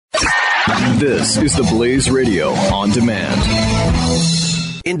This is the Blaze Radio on demand.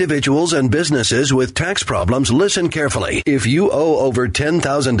 Individuals and businesses with tax problems, listen carefully. If you owe over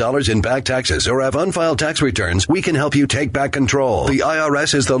 $10,000 in back taxes or have unfiled tax returns, we can help you take back control. The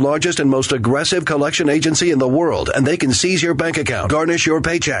IRS is the largest and most aggressive collection agency in the world, and they can seize your bank account, garnish your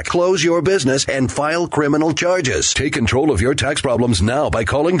paycheck, close your business, and file criminal charges. Take control of your tax problems now by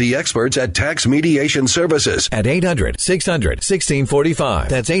calling the experts at Tax Mediation Services at 800-600-1645.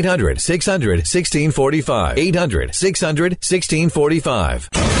 That's 800-600-1645. 800-600-1645.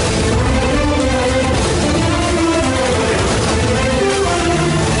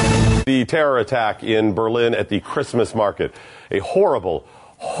 The terror attack in Berlin at the Christmas market. A horrible,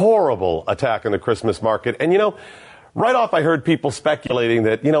 horrible attack on the Christmas market. And, right off I heard people speculating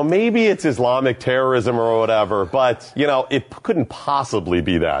that, maybe it's Islamic terrorism or whatever, but, it couldn't possibly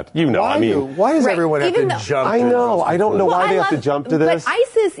be that. Why does everyone have to jump? I know. I don't know why they have to jump to this. But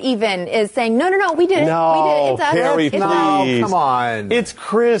ISIS even is saying, no, we did it. No, we did it. Carrie, please. No, come on. It's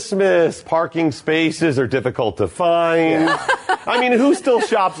Christmas. Parking spaces are difficult to find. Who still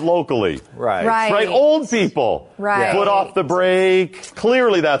shops locally? Right. Old people. Right. Foot off the brake.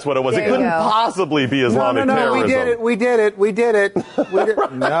 Clearly that's what it was. It couldn't possibly be Islamic terrorism. We did it.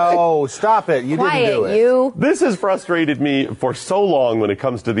 No, stop it. You didn't do it. This has frustrated me for so long when it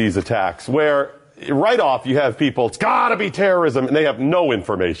comes to these attacks, where right off you have people, it's gotta be terrorism, and they have no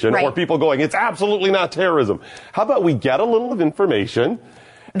information, or people going, it's absolutely not terrorism. How about we get a little of information,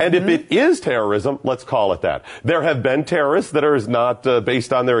 and if it is terrorism, let's call it that. There have been terrorists that are not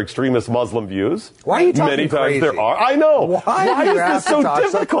based on their extremist Muslim views. Why are you talking Many times crazy? There are. I know. Why is this so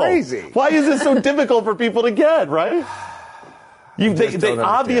difficult? Why is this so difficult for people to get, right? They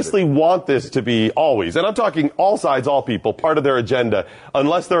obviously want this to be always, and I'm talking all sides, all people, part of their agenda,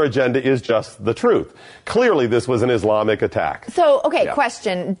 unless their agenda is just the truth. Clearly, this was an Islamic attack. So,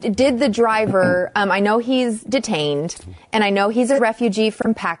 question. Did the driver, I know he's detained, and I know he's a refugee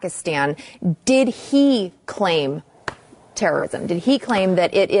from Pakistan. Did he claim terrorism? Did he claim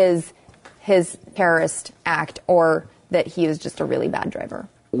that it is his terrorist act, or that he is just a really bad driver?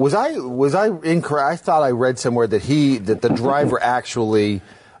 Was I incorrect? I thought I read somewhere that the driver actually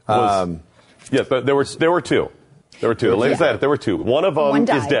Yes, but there were two. There were two. The lady said it. There were two. One of them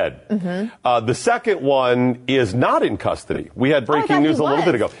is dead. Mm-hmm. The second one is not in custody. We had breaking news a little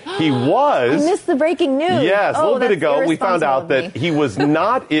bit ago. He was. I missed the breaking news. Yes, a little bit ago we found out that he was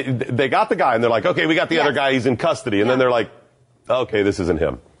not. They got the guy and they're like, okay, we got the other guy. He's in custody. And then they're like, okay, this isn't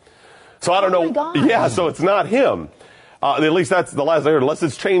him. So I don't know. My God. Yeah, so it's not him. At least that's the last I heard. Unless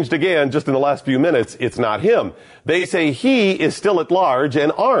it's changed again just in the last few minutes, it's not him. They say he is still at large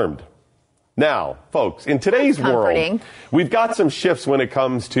and armed. Now, folks, in today's world, we've got some shifts when it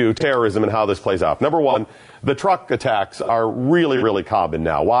comes to terrorism and how this plays out. Number one, the truck attacks are really, really common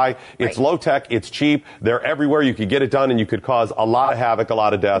now. Why? It's low tech, it's cheap, they're everywhere, you could get it done, and you could cause a lot of havoc, a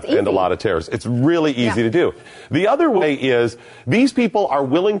lot of death, and a lot of terrors. It's really easy to do. The other way is, these people are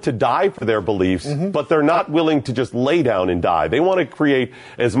willing to die for their beliefs, but they're not willing to just lay down and die. They want to create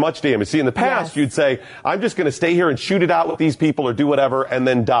as much damage. See, in the past, you'd say, I'm just going to stay here and shoot it out with these people or do whatever, and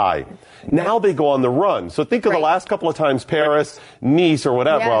then die. Now they go on the run. So think of the last couple of times, Paris, Nice, or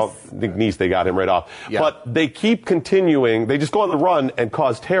whatever. Well, I think Nice, they got him right off. But they keep continuing. They just go on the run and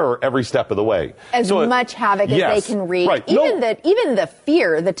cause terror every step of the way. As much havoc as they can wreak. Right. Even the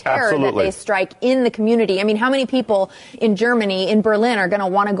fear, the terror that they strike in the community. I mean, how many people in Germany, in Berlin, are going to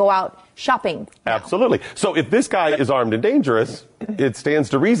want to go out shopping now? Absolutely. So if this guy is armed and dangerous, it stands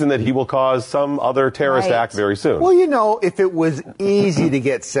to reason that he will cause some other terrorist act very soon. Well, if it was easy to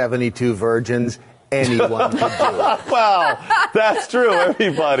get 72 virgins, anyone could do it. Well, that's true,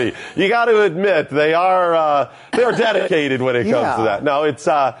 everybody. You got to admit, they are dedicated when it comes to that. No,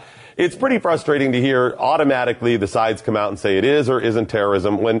 it's pretty frustrating to hear automatically the sides come out and say it is or isn't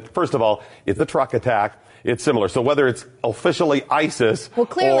terrorism when, first of all, it's a truck attack. It's similar. So whether it's officially ISIS or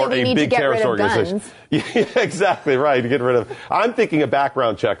a big terrorist organization. Yeah, exactly right. To get rid of. I'm thinking a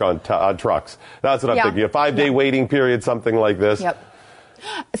background check on trucks. That's what I'm thinking. A 5-day waiting period, something like this. Yep.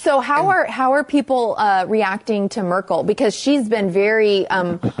 So how are people reacting to Merkel? Because she's been very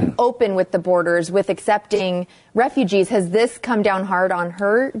open with the borders, with accepting refugees. Has this come down hard on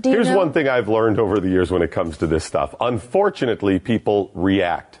her? Here's one thing I've learned over the years when it comes to this stuff. Unfortunately, people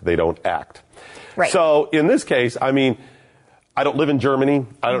react. They don't act. Right. So in this case, I mean, I don't live in Germany.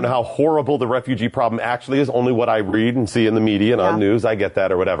 I don't know how horrible the refugee problem actually is, only what I read and see in the media and on news. I get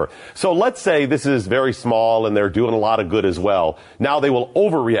that or whatever. So let's say this is very small and they're doing a lot of good as well. Now they will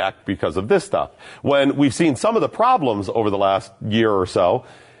overreact because of this stuff. When we've seen some of the problems over the last year or so,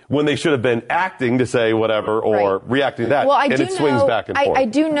 when they should have been acting to say whatever or reacting to that. Well, and it swings back and forth. I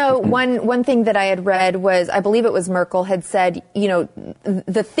do know one thing that I had read was, I believe it was Merkel had said,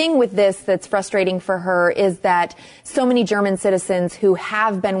 the thing with this that's frustrating for her is that so many German citizens who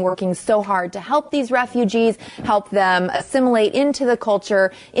have been working so hard to help these refugees, help them assimilate into the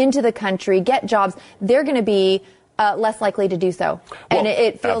culture, into the country, get jobs, they're going to be less likely to do so. And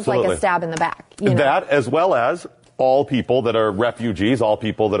it feels like a stab in the back. That, as well as all people that are refugees, all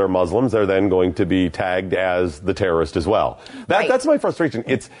people that are Muslims, are then going to be tagged as the terrorist as well. That's my frustration.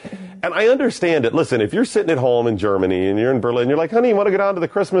 And I understand it. Listen, if you're sitting at home in Germany and you're in Berlin, you're like, honey, you want to go down to the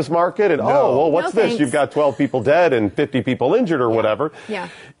Christmas market? And what's this? Thanks. You've got 12 people dead and 50 people injured or whatever. Yeah.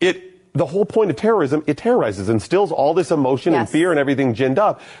 The whole point of terrorism, it terrorizes, instills all this emotion and fear and everything ginned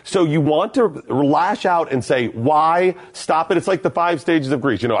up. So you want to lash out and say, why? Stop it. It's like the 5 stages of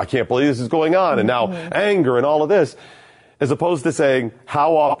grief. I can't believe this is going on. And now anger and all of this. As opposed to saying,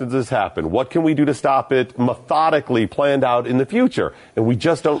 how often does this happen? What can we do to stop it? Methodically planned out in the future. And we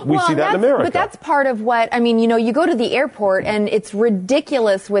just don't, see that in America. But that's part of what, you go to the airport and it's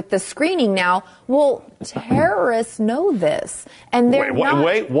ridiculous with the screening now. Well, terrorists know this. And they're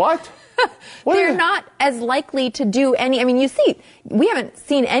Wait, what? They're not as likely to do any, we haven't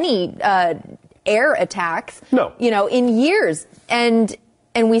seen any air attacks. No. In years.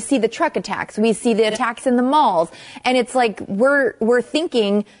 And we see the truck attacks. We see the attacks in the malls. And it's like we're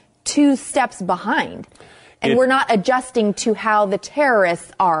thinking 2 steps behind. And we're not adjusting to how the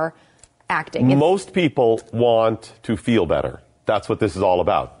terrorists are acting. Most people want to feel better. That's what this is all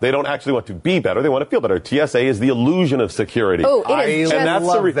about. They don't actually want to be better. They want to feel better. TSA is the illusion of security. Oh, it is. I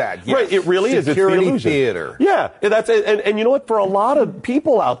love that. Yes. Right, it really is. It's the illusion. Theater. Yeah, that's it. And you know what? For a lot of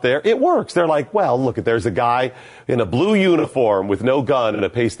people out there, it works. They're like, well, look, there's a guy in a blue uniform with no gun and a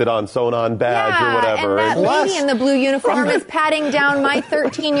pasted-on, sewn-on badge or whatever. And that lady in the blue uniform is patting down my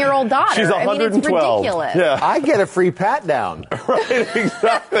 13-year-old daughter. She's 112. It's ridiculous. Yeah. I get a free pat down. Right,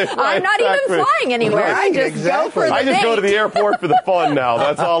 exactly. I'm not even flying anywhere. Right, I just go for the I just go to date. the airport for the fun now.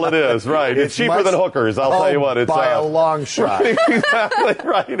 That's all it is, right? It's cheaper than hookers, I'll tell you what. It's by a long shot. Exactly,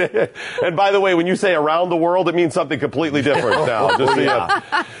 right. And by the way, when you say around the world, it means something completely different now. Just so you know.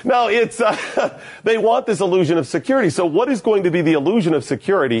 No, it's they want this illusion of security. So what is going to be the illusion of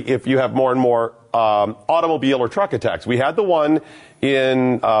security if you have more and more automobile or truck attacks? We had the one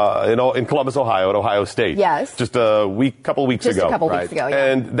in Columbus, Ohio, at Ohio State. Yes. Just a couple of weeks ago. Just a couple weeks ago,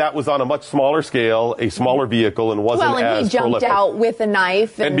 yeah. And that was on a much smaller scale, a smaller vehicle, and wasn't as prolific. Well, and he jumped out with a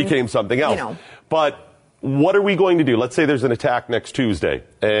knife. And became something else. But what are we going to do? Let's say there's an attack next Tuesday,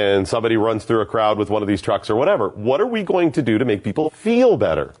 and somebody runs through a crowd with one of these trucks or whatever. What are we going to do to make people feel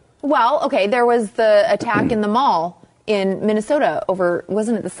better? Well, okay, there was the attack in the mall in Minnesota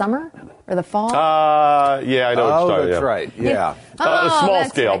wasn't it the summer or the fall? Yeah, I know what you're talking about. That's right. Yeah. Small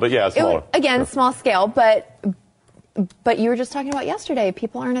scale, but yeah, smaller. Small scale, but you were just talking about yesterday.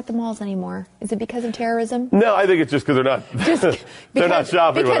 People aren't at the malls anymore. Is it because of terrorism? No, I think it's just because they're not. They're not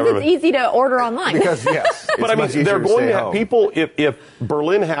shopping. Because whatever, it's easy to order online. Because yes, but I mean, they're going to have people. If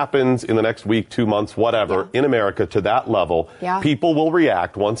Berlin happens in the next week, 2 months, whatever, in America to that level, people will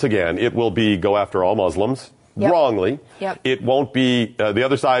react once again. It will be go after all Muslims. Wrongly. It won't be, the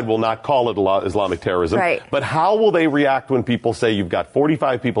other side will not call it Islamic terrorism. Right. But how will they react when people say you've got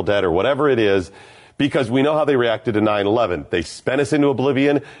 45 people dead or whatever it is? Because we know how they reacted to 9/11. They spent us into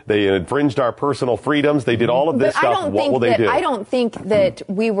oblivion. They infringed our personal freedoms. They did all of this stuff. What will they do? I don't think that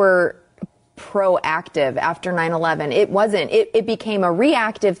we were proactive after 9/11. It wasn't. It became a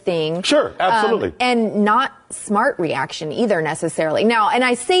reactive thing. Sure, absolutely. And not smart reaction either necessarily. Now, and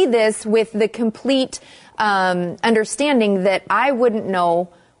I say this with the complete understanding that I wouldn't know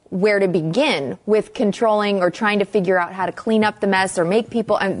where to begin with controlling or trying to figure out how to clean up the mess or make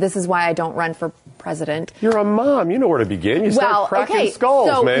people, and this is why I don't run for president. You're a mom. You know where to begin. You start cracking skulls,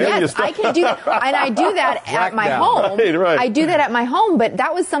 so, man. Yes, I can do that. And I do that at my home. Right. I do that at my home, but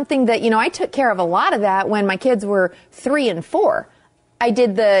that was something that, I took care of a lot of that when my kids were 3 and 4. I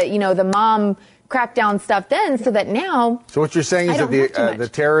did the mom crackdown stuff then so that now. So what you're saying is that the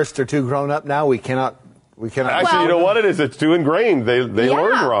terrorists are too grown up now? We cannot. Actually, you know what it is? It's too ingrained. They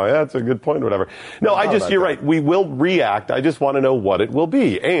learned wrong. Yeah, that's a good point, whatever. No, you're right. We will react. I just want to know what it will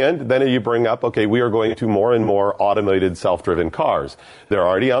be. And then you bring up, okay, we are going to more and more automated self-driven cars. They're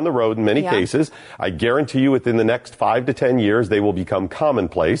already on the road in many cases. I guarantee you within the next 5 to 10 years, they will become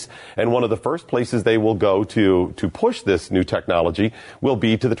commonplace. And one of the first places they will go to push this new technology will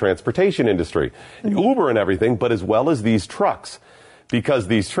be to the transportation industry. Uber and everything, but as well as these trucks. Because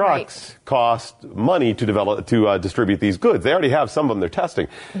these trucks cost money to distribute these goods. They already have some of them they're testing.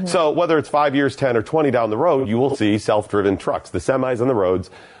 So whether it's 5 years, 10 or 20 down the road, you will see self-driven trucks, the semis on the roads,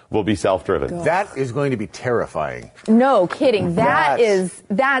 will be self-driven. That is going to be terrifying. No kidding. That's-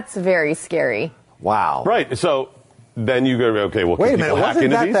 That's very scary. Wow. Right. So then you go, okay, well, Wait a can people minute. hack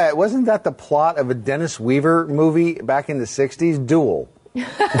into these? Wasn't that the plot of a Dennis Weaver movie back in the 60s? Duel.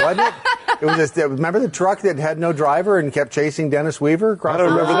 Wasn't it? It was just, remember the truck that had no driver and kept chasing Dennis Weaver across I don't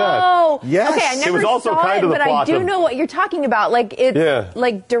the remember road? that. Oh, Yes. Okay, I never It was also saw kind it, of the but I plot do of- know what you're talking about. Like it's Yeah.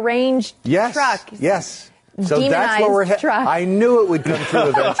 like deranged Yes. truck. Yes. So that's Demonized where we're truck. I knew it would come true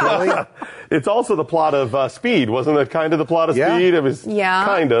eventually. It's also the plot of Speed. Wasn't it kind of the plot of Yeah. Speed? It was Yeah.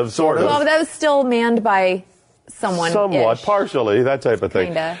 kind of, sort of. Well, but that was still manned by someone. Somewhat, partially, that type of thing.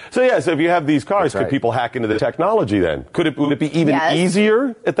 Kinda. So yeah, so if you have these cars, That's right. could people hack into the technology then? Would it be even Yes.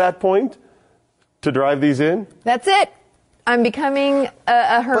 easier at that point to drive these in? That's it. I'm becoming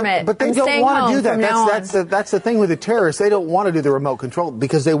a hermit. But they I'm don't staying want to home do that. from now on. That's the thing with the terrorists. They don't want to do the remote control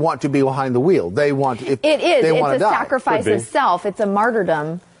because they want to be behind the wheel. They want if It is. They want It's to a die. sacrifice Could be. of self. It's a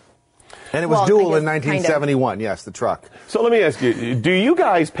martyrdom. And it was Well, Duel I in guess kind of. 1971. Yes, the truck. So let me ask you, do you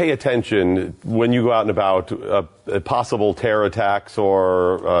guys pay attention when you go out and about possible terror attacks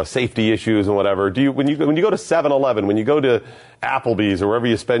or safety issues and whatever? Do you when you go to 7-Eleven, when you go to Applebee's or wherever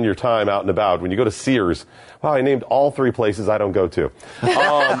you spend your time out and about, when you go to Sears? Wow, I named all 3 places I don't go to.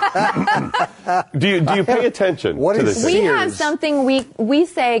 Do you pay attention What to is this? We Sears. have something we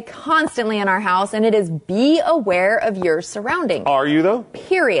say constantly in our house, and it is be aware of your surroundings. Are you though?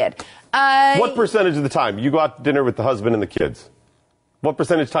 Period. What percentage of the time you go out to dinner with the husband and the kids? What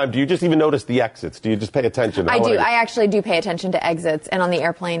percentage of time do you just even notice the exits? Do you just pay attention? I do. I actually do pay attention to exits and on the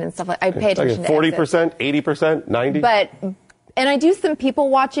airplane and stuff like. I pay attention to 40%, 80%, 90%. But and I do some people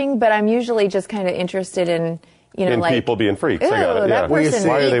watching, but I'm usually just kind of interested in in like people being freaks. Ew, I got it. Yeah. that person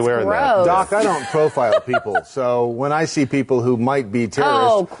Why are they eats wearing gross. that? Doc, I don't profile people, so when I see people who might be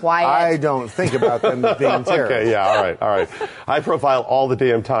terrorists, Oh, quiet. I don't think about them as being terrorists. Okay, yeah, all right. I profile all the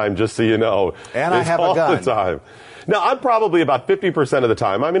damn time, just so you know. And I It's have a all gun. the time. Now, I'm probably about 50% of the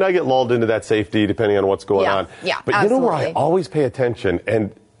time. I mean, I get lulled into that safety depending on what's going Yeah, on. yeah, But you know where I absolutely. always pay attention,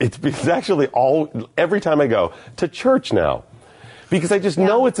 and it's actually every time I go to church now. Because I just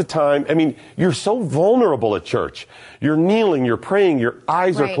know it's a time, I mean, you're so vulnerable at church. You're kneeling, you're praying, your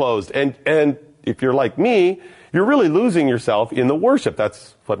eyes are Right. closed. And if you're like me, you're really losing yourself in the worship.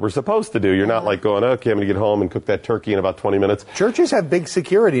 That's what we're supposed to do. You're not like going, okay, I'm going to get home and cook that turkey in about 20 minutes. Churches have big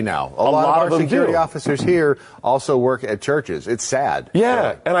security now. A lot lot of of our them security do. officers here also work at churches. It's sad.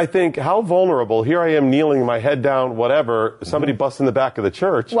 Yeah, and I think how vulnerable. Here I am kneeling, my head down, whatever. Somebody busts in the back of the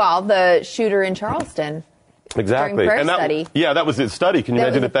church. Well, the shooter in Charleston. Exactly. During prayer and that, study. Yeah, that was his study. Can you That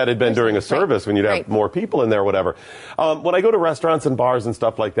imagine was if that had been a during a person, right. service when you'd have Right. more people in there, whatever. When I go to restaurants and bars and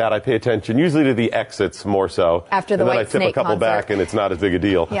stuff like that, I pay attention usually to the exits more so. After the and then I White tip a Snake couple concert. back and it's not as big a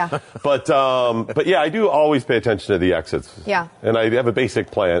deal. Yeah. But yeah, I do always pay attention to the exits. Yeah. And I have a basic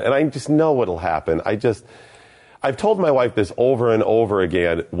plan and I just know what'll happen. I've told my wife this over and over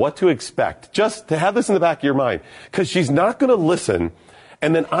again, what to expect. Just to have this in the back of your mind. Because she's not going to listen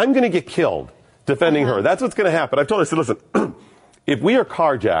and then I'm going to get killed defending her. That's what's going to happen. I've told her, I said, listen, if we are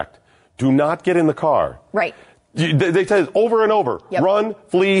carjacked, do not get in the car. Right. They say this over and over. Yep. Run,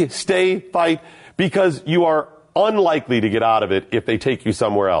 flee, stay, fight, because you are unlikely to get out of it if they take you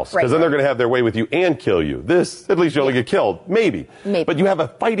somewhere else. Because Right. then they're going to have their way with you and kill you. This, at least you only get killed. Maybe. But you have a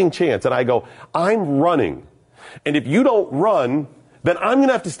fighting chance. And I go, I'm running. And if you don't run, then I'm going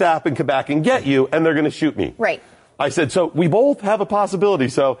to have to stop and come back and get you, and they're going to shoot me. Right. I said, so we both have a possibility,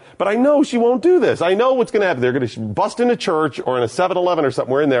 but I know she won't do this. I know what's going to happen. They're going to bust into church or in a 7-Eleven or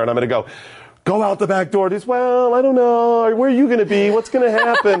something. We're in there, and I'm going to go out the back door. Just, well, I don't know. Where are you going to be? What's going to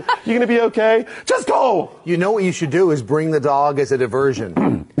happen? You going to be okay? Just go! You know what you should do is bring the dog as a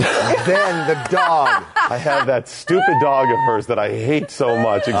diversion. Then the dog. I have that stupid dog of hers that I hate so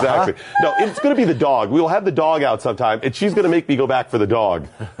much. Exactly. No, it's going to be the dog. We will have the dog out sometime, and she's going to make me go back for the dog.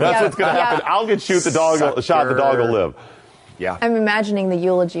 That's Yeah. what's going to happen. Yeah. I'll get shot. The dog will live. Yeah. I'm imagining the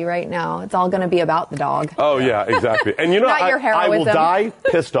eulogy right now. It's all going to be about the dog. Oh, yeah, exactly. And you know, Not your I will heroism. die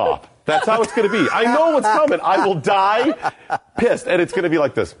pissed off. That's how it's going to be. I know what's coming. I will die pissed, and it's going to be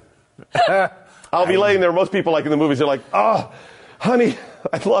like this. I'll be laying there. Most people, like in the movies, are like, oh, honey,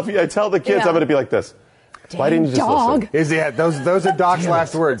 I love you. I tell the kids Yeah. I'm going to be like this. Why didn't you just dog. listen? Those are Doc's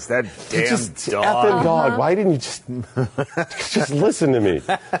last words. That damn Just dog. effing dog. Why didn't you just listen to me?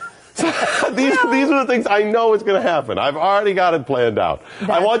 So, these are the things I know is going to happen. I've already got it planned out.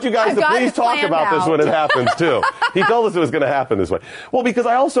 I want you guys I've to got please it talk planned about this out. when it happens, too. He told us it was going to happen this way. Well, because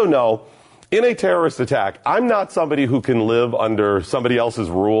I also know in a terrorist attack, I'm not somebody who can live under somebody else's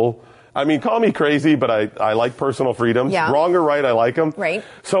rule. I mean, call me crazy, but I like personal freedoms. Yeah. Wrong or right, I like them. Right.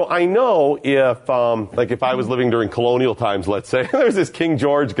 So I know if I was living during colonial times, let's say, there's this King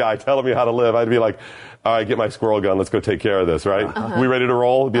George guy telling me how to live, I'd be like, all right, get my squirrel gun. Let's go take care of this, right? We ready to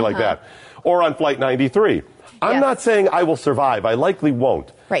roll? It'd be like that. Or on Flight 93. I'm Yes. not saying I will survive. I likely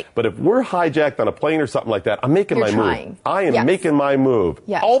won't. Right. But if we're hijacked on a plane or something like that, I'm making You're my trying. move. I am Yes. making my move.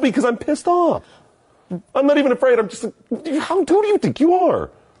 Yes. All because I'm pissed off. I'm not even afraid. I'm just like, who do you think you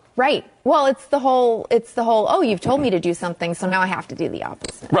are? Right. Well, it's the whole, oh, you've told me to do something, so now I have to do the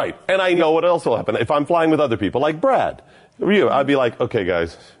opposite. Right. And I know what else will happen. If I'm flying with other people, like Brad, or you, I'd be like, okay,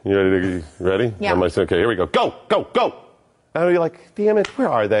 guys, you ready? Yeah. I'm like, okay, here we go. Go, go, go. And I'd be like, damn it, where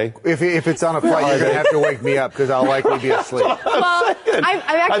are they? If it's on a flight, you're going to have to wake me up because I'll likely be asleep. Well,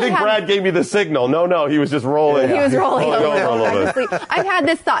 I think Brad gave me the signal. No, he was just rolling. He was rolling over a little bit. Honestly, I've had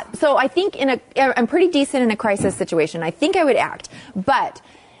this thought. So I think I'm pretty decent in a crisis situation. I think I would act. But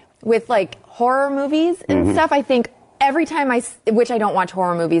with like horror movies and stuff, I think every time which I don't watch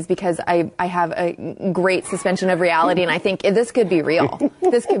horror movies because I have a great suspension of reality and I think this could be real.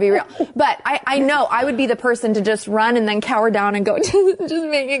 This could be real. But I know I would be the person to just run and then cower down and go, just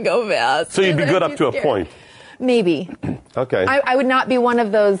make it go fast. So you'd be good up to a point. Maybe. Okay. I would not be one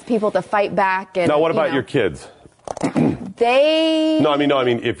of those people to fight back. And, Now, what about your kids? They. No, I mean,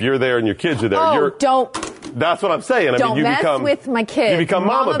 if you're there and your kids are there, don't. That's what I'm saying. Don't you mess become with my kids. You become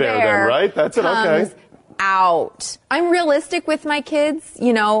Mama Bear then, right? That's it. Okay. Comes out. I'm realistic with my kids.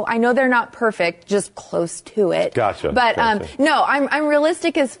 You know, I know they're not perfect, just close to it. Gotcha. But Gotcha. no, I'm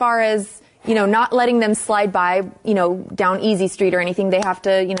realistic as far as, you know, not letting them slide by, you know, down Easy Street or anything. They have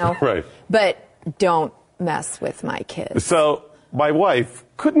to, you know. Right. But don't mess with my kids. So my wife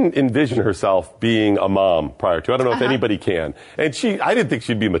couldn't envision herself being a mom prior to. I don't know if anybody can. And I didn't think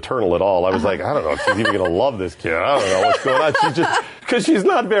she'd be maternal at all. I was like, I don't know if she's even going to love this kid. I don't know what's going on. She's just, because she's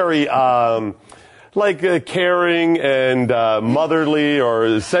not very, caring and motherly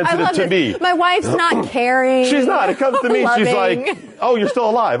or sensitive to me. My wife's not caring. She's not. It comes to me, she's loving. like, oh, you're still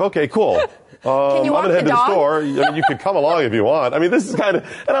alive. Okay, cool. Can you walk I'm gonna head the to dog? the store. I mean, you can come along if you want. I mean, this is kind of,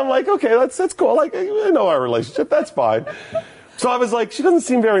 and I'm like, okay, that's cool. Like, I know our relationship. That's fine. So I was like, she doesn't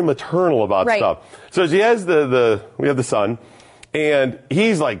seem very maternal about Right. stuff. So she has we have the son, and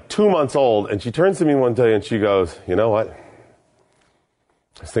he's like 2 months old, and she turns to me one day and she goes, you know what? I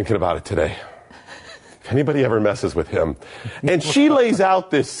was thinking about it today. If anybody ever messes with him. And she lays out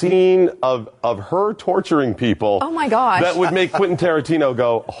this scene of her torturing people. Oh my gosh. That would make Quentin Tarantino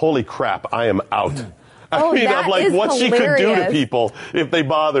go, holy crap, I am out. Oh, that of like is what she could do to hilarious. people if they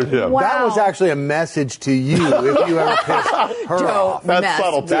bothered him. Wow. That was actually a message to you if you ever pissed her Don't off. That's mess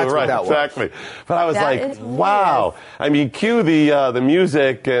subtle with too, That's what right? that was. Exactly. But I was That like, is wow. I mean, cue the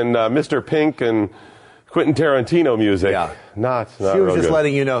music and Mr. Pink and Quentin Tarantino music. Yeah. Not She was real just good.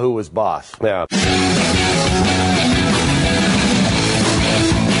 letting you know who was boss. Yeah.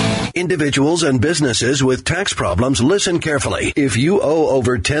 Individuals and businesses with tax problems, listen carefully. If you owe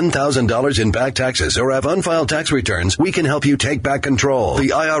over $10,000 in back taxes or have unfiled tax returns, we can help you take back control.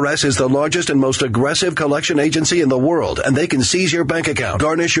 The IRS is the largest and most aggressive collection agency in the world, and they can seize your bank account,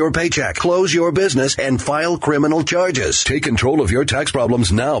 garnish your paycheck, close your business, and file criminal charges. Take control of your tax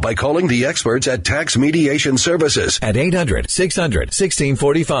problems now by calling the experts at Tax Mediation Services. At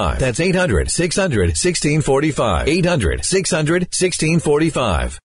 800-600-1645. That's 800-600-1645. 800-600-1645.